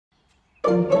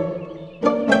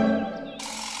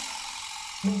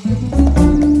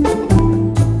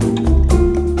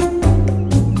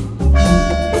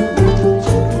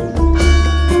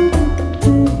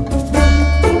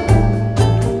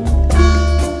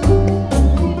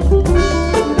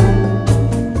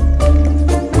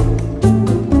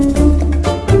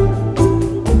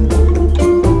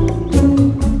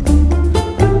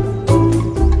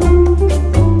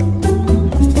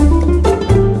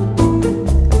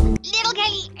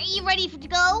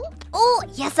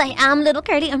Little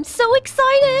Carly, I'm so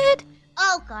excited.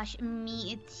 Oh gosh,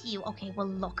 me too. Okay, well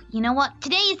look, you know what?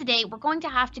 Today is the day we're going to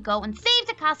have to go and save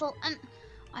the castle, and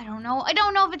I don't know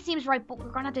if it seems right, but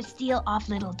we're gonna have to steal off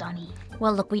little Donny.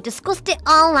 Well look, we discussed it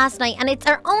all last night, and it's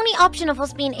our only option of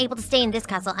us being able to stay in this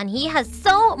castle, and he has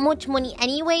so much money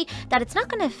anyway that it's not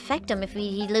gonna affect him if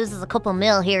he loses a couple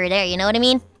mil here or there, you know what I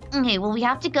mean? Okay, well we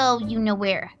have to go, you know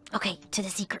where. Okay, to the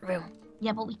secret room.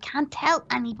 Yeah, but we can't tell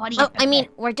anybody. Oh, I mean,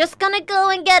 we're just gonna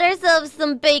go and get ourselves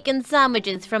some bacon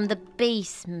sandwiches from the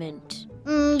basement.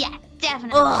 Yeah,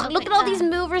 definitely. Oh, look at all these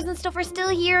movers and stuff are still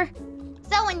here.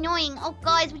 So annoying. Oh,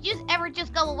 guys, would you ever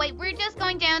just go away? We're just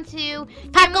going down to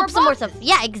pack up some more stuff.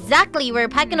 Yeah, exactly. We're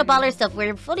packing up all our stuff.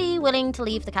 We're fully willing to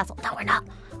leave the castle. No, we're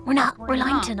not. We're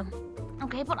lying to them.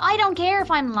 Okay, but I don't care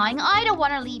if I'm lying. I don't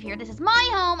want to leave here. This is my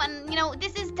home, and, you know,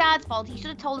 this is Dad's fault. He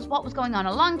should have told us what was going on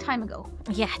a long time ago.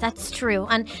 Yeah, that's true.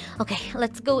 And, okay,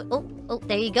 let's go. Oh,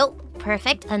 there you go.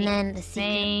 Perfect. And then the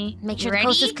secret. Make sure the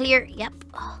coast is clear. Yep.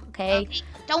 Oh, okay.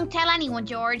 Don't tell anyone,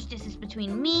 George. This is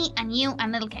between me and you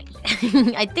and little Kelly.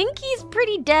 I think he's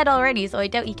pretty dead already, so I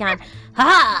doubt he can.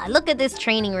 Ha! Look at this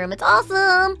training room. It's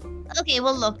awesome. Okay,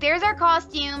 well, look, there's our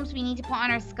costumes. We need to put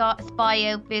on our spy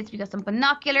outfits. We got some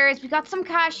binoculars. We got some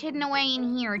cash hidden away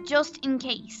in here, just in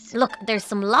case. Look, there's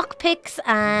some lockpicks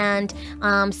and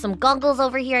some goggles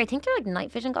over here. I think they're like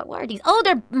night vision goggles. What are these? Oh,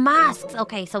 they're masks.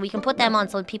 Okay, so we can put them on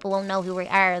so people won't know who we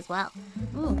are as well.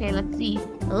 Ooh, okay, let's see.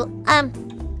 Oh,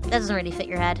 that doesn't really fit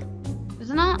your head.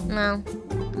 Does it not? No.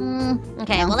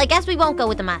 Okay, well, I guess we won't go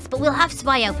with the mask, but we'll have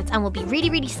spy outfits and we'll be really,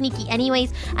 really sneaky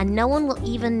anyways, and no one will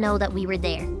even know that we were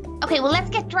there. Okay, well, let's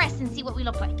get dressed and see what we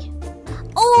look like.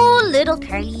 Oh, little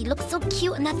Carly, you look so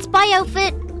cute in that spy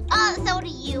outfit. So do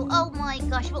you. Oh my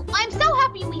gosh. Well, I'm so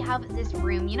happy we have this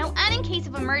room, you know, and in case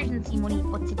of emergency money.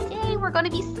 But today we're gonna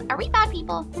be, are we bad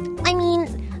people? I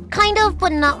mean, kind of,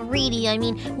 but not really. I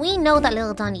mean, we know that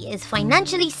little Donny is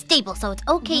financially stable, so it's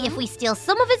okay if we steal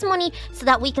some of his money so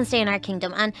that we can stay in our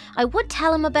kingdom. And I would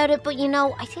tell him about it, but you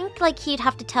know, I think like he'd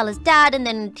have to tell his dad and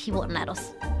then he wouldn't let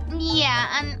us.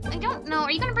 Yeah, and I don't know.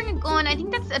 Are you gonna bring a gun? I think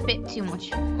that's a bit too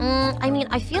much. I mean,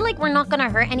 I feel like we're not gonna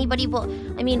hurt anybody, but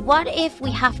I mean, what if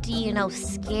we have to, you know,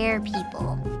 scare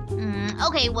people?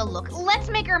 Okay, well, look, let's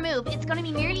make our move. It's gonna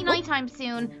be nearly nighttime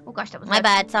soon. Oh gosh, that was my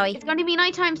bad. Sorry. It's gonna be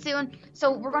nighttime soon,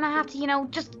 so we're gonna have to, you know,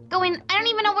 just go in. I don't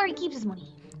even know where he keeps his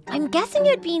money. I'm guessing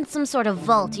it'd be in some sort of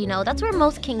vault, you know. That's where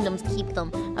most kingdoms keep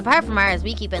them. Apart from ours,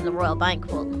 we keep it in the royal bank.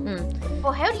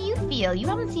 Well, how do you feel? You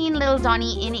haven't seen little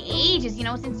Donny in ages, you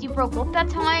know, since you broke up that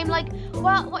time. Like,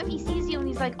 well, what if he sees you and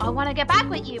he's like, I want to get back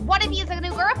with you? What if he has a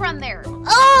new girlfriend there?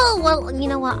 Oh, well, you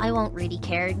know what? I won't really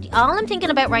care. All I'm thinking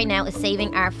about right now is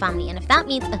saving our family. And if that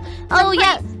means...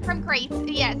 From crates.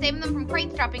 Yeah, saving them from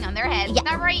crates dropping on their heads. Yeah. Is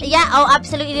that right? Yeah, oh,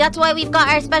 absolutely. That's why we've got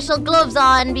our special gloves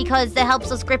on, because it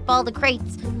helps us grip all the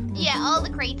crates. Yeah, all the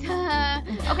crates.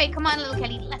 Okay, come on, little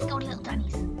Kelly. Let's go to little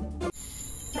Donny's.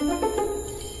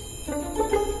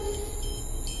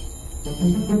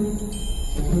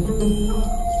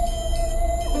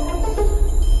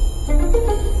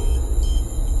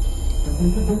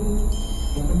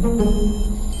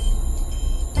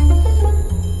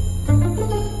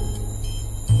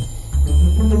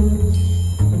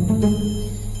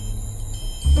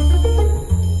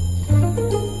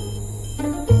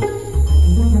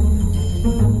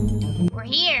 We're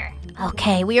here.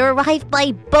 Okay, we arrived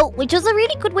by boat, which was a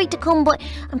really good way to come, but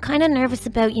I'm kind of nervous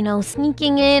about, you know,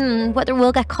 sneaking in and whether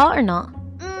we'll get caught or not.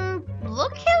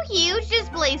 Look how huge this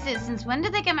place is. Since when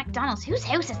did they get McDonald's? Whose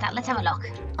house is that? Let's have a look.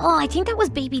 Oh, I think that was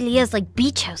baby Leah's, like,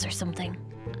 beach house or something.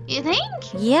 You think?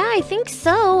 Yeah, I think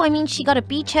so. I mean, she got a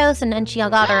beach house and then she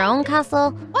got her own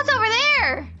castle. What's over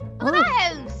there? Look at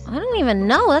that house. I don't even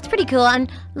know. That's pretty cool. And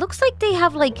looks like they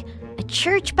have, like, a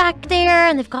church back there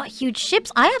and they've got huge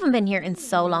ships. I haven't been here in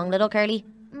so long, little Curly.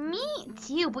 Me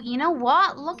too, but you know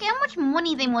what? Look how much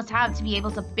money they must have to be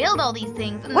able to build all these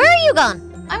things. Where are you gone?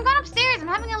 I'm gone upstairs. I'm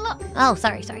having a look. Oh,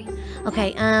 sorry.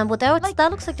 Okay, well,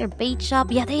 that looks like their bait shop.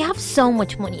 Yeah, they have so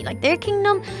much money. Like, their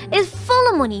kingdom is full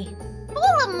of money.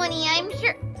 Full of money, I'm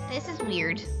sure. This is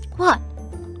weird. What?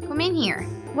 Come in here.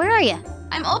 Where are you?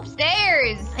 I'm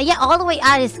upstairs. Yeah, all the way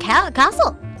at his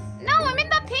castle. No, I'm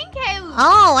pink house.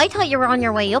 Oh, I thought you were on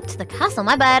your way up to the castle.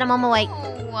 My bad, I'm on my way.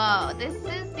 Oh, wow. This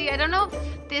is I don't know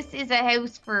if this is a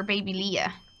house for baby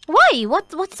Leah. Why?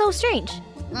 What's so strange?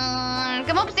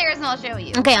 Come upstairs and I'll show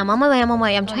you. Okay, I'm on my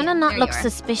way. I'm trying to not there look you are.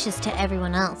 suspicious to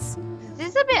everyone else. This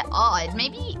is a bit odd.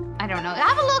 Maybe, I don't know.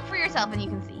 Have a look for yourself and you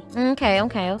can see. Okay.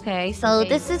 So Okay.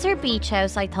 this is her beach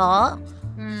house, I thought.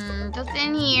 Just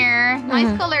in here.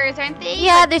 Nice colors, aren't they?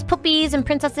 Yeah, there's puppies and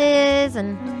princesses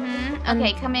and...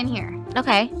 Okay, come in here.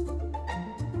 Okay.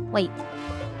 Wait.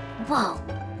 Whoa,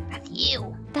 That's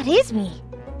you. that is me.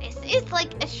 This is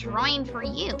like a shrine for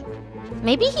you.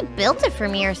 Maybe he built it for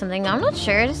me or something. I'm not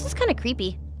sure. This is kind of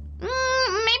creepy.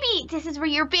 Maybe this is where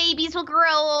your babies will grow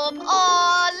up.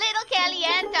 Oh, little Kelly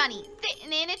and Donny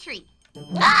sitting in a tree.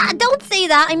 Ah, don't say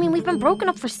that. I mean, we've been broken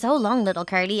up for so long, little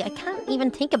Carly. I can't even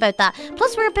think about that.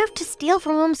 Plus, we're about to steal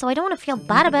from him, so I don't want to feel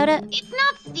bad about it. It's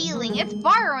not stealing, it's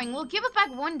borrowing. We'll give it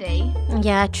back one day.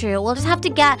 Yeah, true. We'll just have to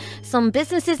get some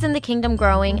businesses in the kingdom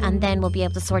growing, and then we'll be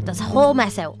able to sort this whole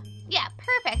mess out. Yeah,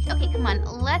 perfect. Okay, come on.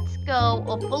 Let's go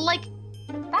up. Well,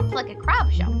 that's like a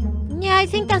crab shop. Yeah, I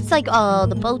think that's like all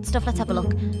the boat stuff. Let's have a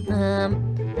look.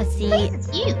 Let's see. It's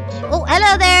huge. Oh,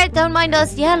 hello there. Don't mind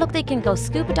us. Yeah, look, they can go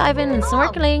scuba diving and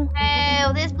snorkeling.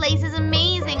 Oh, this place is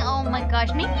amazing. Oh my gosh,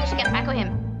 maybe you should get back with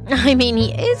him. I mean,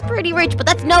 he is pretty rich, but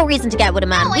that's no reason to get with a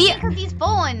man. No, I think because he's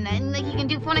fun and like he can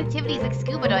do fun activities like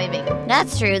scuba diving.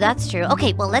 That's true.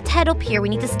 Okay, well, let's head up here. We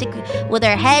need to stick with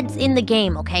our heads in the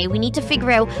game, okay? We need to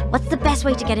figure out what's the best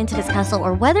way to get into this castle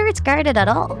or whether it's guarded at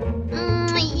all.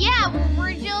 Yeah,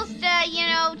 we're just,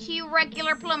 two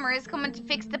regular plumbers coming to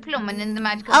fix the plumbing in the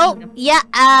magical kingdom. Yeah,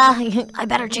 I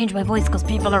better change my voice because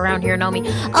people around here know me.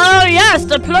 Oh, yes,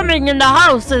 the plumbing in the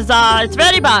house is, it's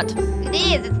very bad. It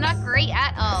is. It's not great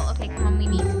at all. Okay, come on, we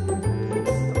need.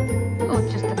 Oh,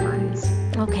 it's just the ferns.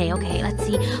 Okay, let's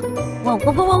see. Whoa.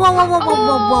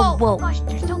 Gosh,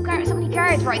 there's so many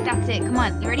guards. Right, that's it. Come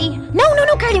on, you ready? No,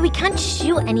 Carly, we can't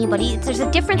shoot anybody. There's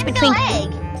a difference between...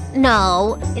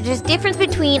 No, there's a difference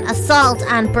between assault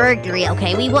and burglary,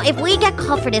 okay? If we get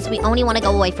caught for this, we only want to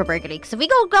go away for burglary. Because if we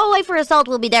go away for assault,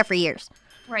 we'll be there for years.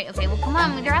 Right, okay, well, come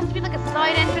on. There has to be like a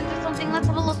side entrance or something. Let's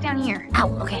have a look down here.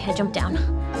 Ow, okay, I jumped down.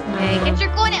 Okay, get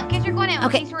your gun out.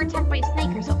 Okay. In case we're attacked by a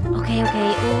snake or something. Okay.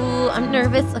 Ooh, I'm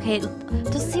nervous. Okay, it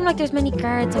doesn't seem like there's many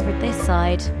guards over this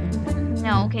side.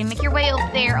 No, okay, make your way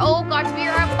up there. Oh gosh, we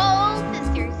are both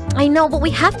sisters. I know, but we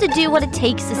have to do what it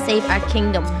takes to save our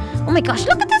kingdom. Oh my gosh,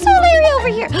 look at this whole area over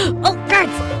here. Oh,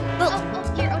 guards.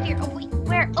 Oh dear. Oh, wait,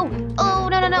 where? Oh,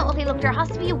 no. Okay, look, there has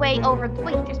to be a way over.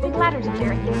 Wait, there's big ladders up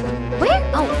there, I think.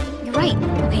 Where? Oh, you're right.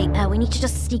 Okay, we need to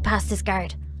just sneak past this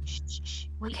guard. Shh.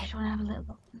 Wait, I just want to have a little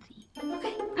look and see.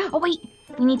 Okay. Oh, wait.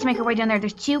 We need to make our way down there.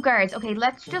 There's two guards. Okay,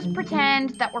 let's just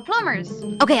pretend that we're plumbers.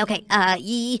 Okay.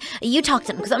 You talk to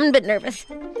them, because I'm a bit nervous.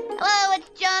 Hello, it's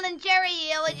John and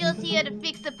Jerry. I was just here to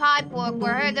fix the pipe work. We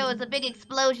heard there was a big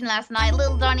explosion last night.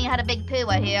 Little Donny had a big poo,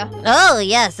 I hear. Oh,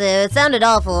 yes, it sounded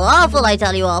awful. Awful, I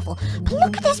tell you, awful. But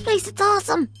look at this place, it's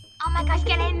awesome. Oh my gosh,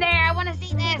 get in there. I want to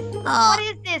see this. Oh. What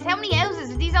is this? How many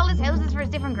houses? Are these all his houses for his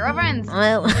different girlfriends?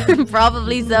 Well,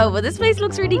 probably so, but this place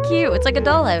looks really cute. It's like a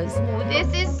dollhouse. Oh, this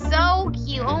is so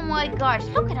cute. Oh my gosh,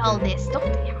 look at all this stuff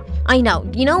they have. I know.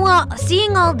 You know what?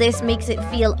 Seeing all this makes it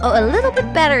feel a little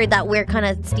bit better that we're kind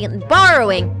of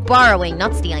borrowing,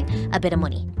 not stealing, a bit of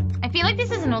money. I feel like this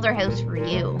is another house for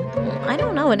you. I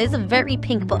don't know. It is a very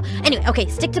pink, but anyway, okay,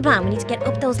 stick to plan. We need to get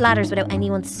up those ladders without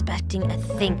anyone suspecting a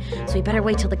thing. So we better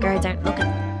wait till the guards aren't looking.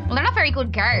 Well, they're not very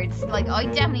good guards. Like, I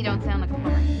definitely don't sound like a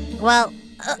plumber. Well,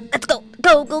 let's go.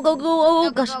 Go.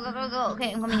 Oh, gosh. Go.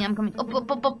 Okay, I'm coming. Up.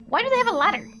 Why do they have a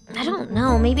ladder? I don't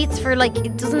know. Maybe it's for,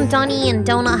 doesn't Donnie and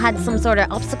Donut had some sort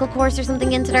of obstacle course or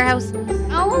something into their house?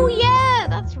 Oh, yeah,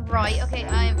 that's right. Okay,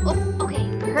 I'm up. Okay,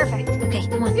 perfect. Okay,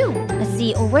 come on. Let's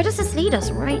see. Oh, where does this lead us?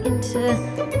 Right into...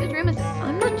 Whose room is this?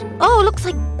 I'm not... Oh, it looks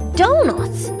like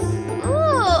Donuts.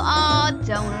 Oh,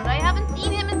 Donut. I haven't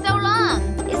seen him in so long.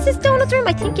 Is this Donut's room?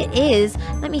 I think it is.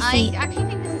 Let me see. I actually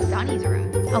think this is Donnie's room.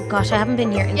 Oh gosh, I haven't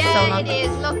been here in so long. Yeah, it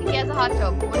is. Look, he has a hot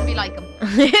tub. Wouldn't be like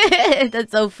him.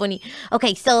 That's so funny.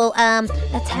 Okay, so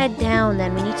let's head down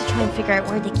then. We need to try and figure out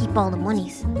where they keep all the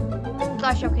monies.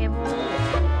 Gosh, okay.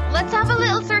 Well, let's have a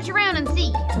little search around and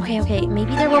see. Okay.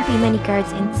 Maybe there won't be many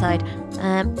guards inside.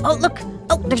 Oh look.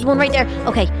 Oh, there's one right there.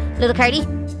 Okay, little Cardi.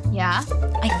 Yeah?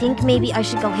 I think maybe I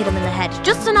should go hit him in the head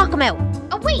just to knock him out.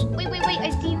 Oh, wait. I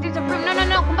see there's a room.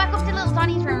 No. Come back up to little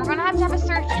Donnie's room. We're going to have a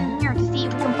search in here to see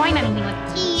if we can find anything, like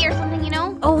a key or something, you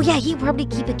know? Oh, yeah, he'd probably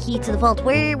keep a key to the vault.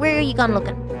 Where are you gone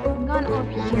looking? I'm gone up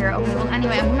here. Okay, well,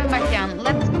 anyway, I'm coming back down.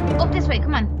 Let's up this way.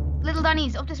 Come on. Little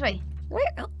Donnie's, up this way. Where?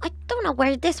 I don't know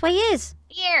where this way is.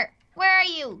 Here. Where are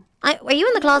you? Were you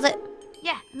in the closet?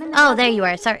 Yeah, I'm in the Oh, lobby. there you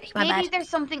are. Sorry, my Maybe bad. there's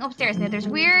something upstairs. Now, there's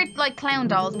weird, like, clown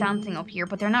dolls dancing up here,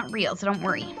 but they're not real, so don't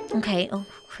worry. Okay. Oh,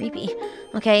 creepy.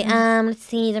 Okay. Let's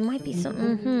see. There might be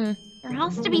something. There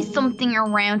has to be something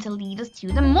around to lead us to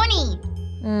the money.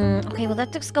 Okay. Well,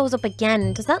 that just goes up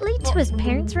again. Does that lead to his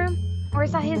parents' room? Or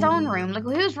is that his own room? Like,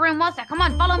 whose room was that? Come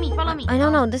on, follow me, follow me. I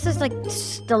don't know. This is like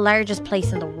the largest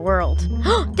place in the world.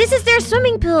 This is their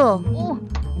swimming pool. Oh,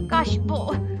 gosh,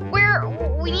 but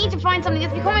we need to find something.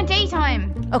 It's becoming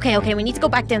daytime. Okay. We need to go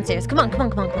back downstairs. Come on.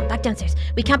 Back downstairs.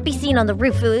 We can't be seen on the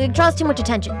roof. It draws too much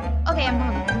attention. Okay, I'm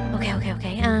moving.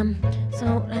 Okay.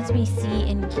 So let me see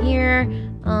in here.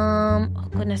 Oh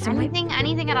goodness.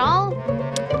 Anything at all?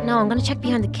 No, I'm gonna check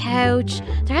behind the couch.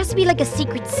 There has to be like a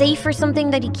secret safe or something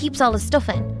that he keeps all his stuff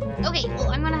in. Okay, well,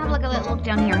 I'm gonna have like a little look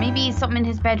down here. Maybe something in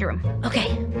his bedroom.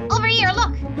 Okay. Over here,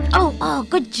 look. Oh,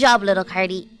 good job, little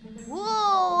Cardi.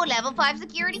 Whoa, level 5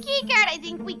 security keycard. I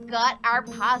think we got our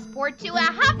passport to a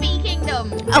happy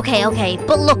kingdom. Okay.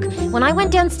 But look, when I went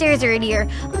downstairs earlier,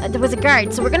 there was a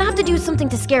guard, so we're gonna have to do something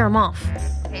to scare him off.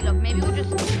 Okay, look, maybe we'll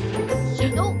just...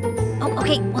 Oh,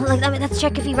 okay. Well, let's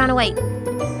check if he ran away. He's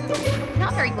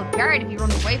not a very good guard if he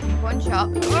runs away from one shot.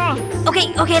 Ugh.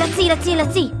 Okay. Let's see. Little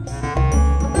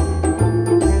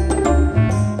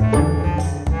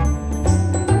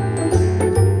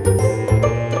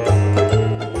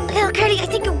Cardi, I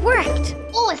think it worked.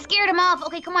 Oh, it scared him off.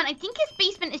 Okay, come on. I think his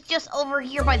basement is just over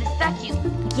here by the statue.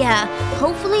 Yeah,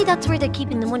 hopefully that's where they're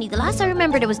keeping the money. The last I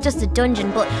remembered, it was just a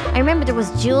dungeon, but I remember there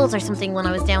was jewels or something when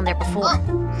I was down there before.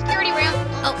 Oh, security room.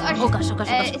 Oh gosh. It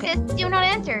Okay. says do not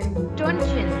enter.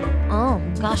 Dungeon. Oh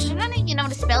gosh. I don't know if you know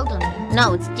the spell dungeon.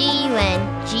 No, it's DUNGEON.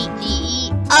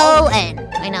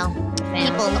 I know.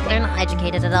 People, they're not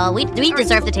educated at all. We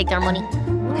deserve to take their money. Okay.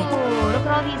 Oh, look at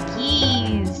all these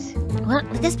keys. What?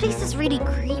 This place is really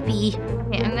creepy.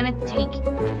 Okay, I'm gonna take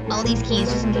all these keys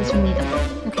just in case we need them.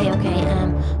 Okay.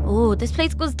 Oh, this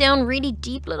place goes down really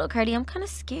deep, little Cardi. I'm kind of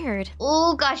scared.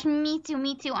 Oh gosh, me too.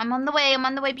 I'm on the way.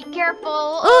 Be careful.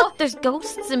 Oh, there's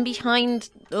ghosts in behind.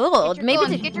 Oh,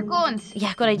 maybe Get your guns.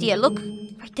 Yeah, good idea. Look,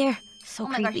 right there. So Oh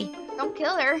my creepy. gosh, don't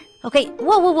kill her. Okay.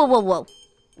 Whoa.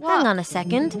 What? Hang on a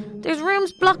second. There's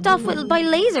rooms blocked off by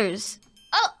lasers.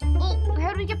 Oh,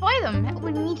 how do we get by them?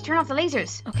 We need to turn off the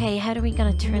lasers. Okay, how are we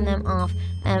gonna turn them off?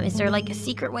 Is there like a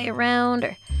secret way around,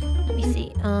 or let me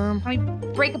see. Can we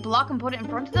break a block and put it in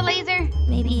front of the laser?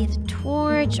 Maybe the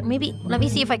torch. Or maybe let me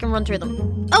see if I can run through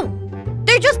them. Oh,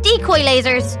 they're just decoy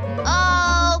lasers.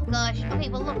 Oh gosh. Okay,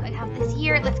 well look, I have this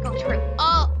here. Let's go through.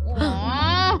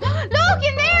 Look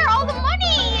in there, all the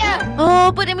money.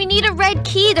 Oh, but we need a red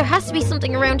key. There has to be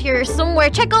something around here somewhere.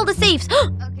 Check all the safes.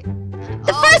 Okay.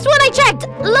 The first one I checked,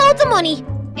 loads of money.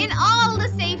 In all the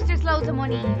safes, there's loads of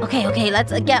money. Okay,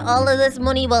 let's get all of this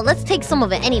money. Well, let's take some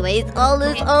of it anyways. All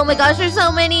this, oh my gosh, there's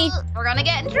so many. We're gonna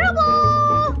get in trouble.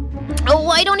 Oh,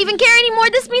 I don't even care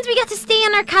anymore. This means we get to stay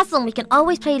in our castle and we can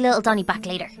always pay Little Donny back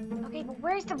later. Okay, but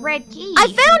where's the red key? I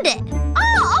found it.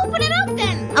 Oh, open it up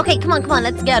then. Okay, come on.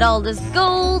 Let's get all this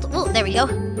gold. Oh, there we go.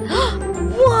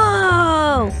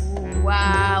 Whoa.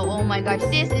 Wow, oh my gosh,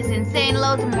 this is insane.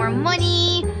 Loads more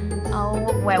money.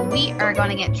 Oh, well, we are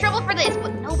gonna get in trouble for this,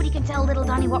 but nobody can tell Little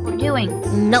Donny what we're doing.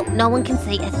 No one can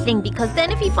say a thing, because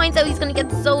then if he finds out, he's gonna get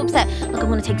so upset. Look, I'm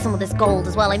gonna take some of this gold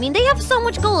as well. I mean, they have so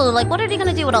much gold. Like, what are they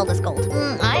gonna do with all this gold?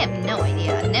 I have no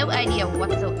idea. No idea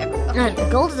whatsoever. Okay.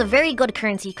 Gold is a very good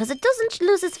currency, because it doesn't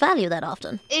lose its value that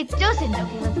often. It doesn't.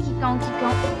 Okay, let's keep going.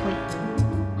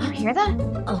 Wait, you hear that?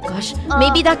 Oh gosh,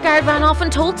 maybe that guard ran off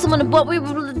and told someone about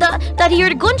that he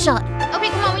heard a gunshot. Okay,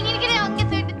 come on, we need to get out and get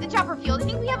the chopper fuel. I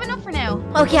think we have enough for now.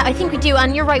 Oh yeah, I think we do,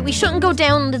 and you're right, we shouldn't go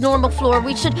down the normal floor.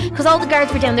 We should, because all the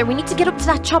guards were down there. We need to get up to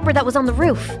that chopper that was on the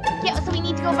roof. Yeah, so we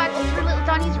need to go back up through Little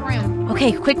Donny's room.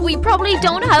 Okay, quick, we probably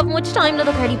don't have much time,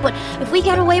 Little Cardi, but if we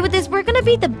get away with this, we're gonna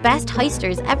be the best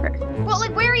heisters ever. Well,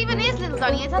 like, where even is Little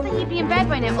Donny? I thought that he'd be in bed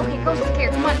by now. Okay, coast is clear,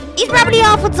 come on. He's probably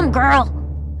off with some girl.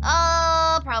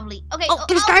 Probably. Okay. Oh,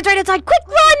 there's guards right outside. Quick,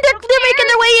 run! They're making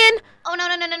their way in. Oh, no.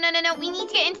 We need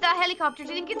to get into that helicopter.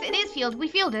 Do you think it is fueled? We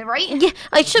fueled it, right? Yeah,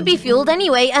 it should be fueled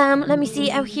anyway. Let me see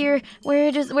out here.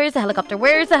 Where's the helicopter?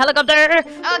 Where's the helicopter?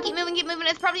 Oh, keep moving.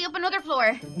 It's probably up another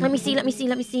floor. Let me see.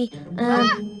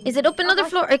 Is it up another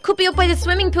floor? It could be up by the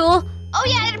swimming pool. Oh,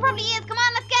 yeah, it probably is. Come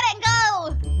on,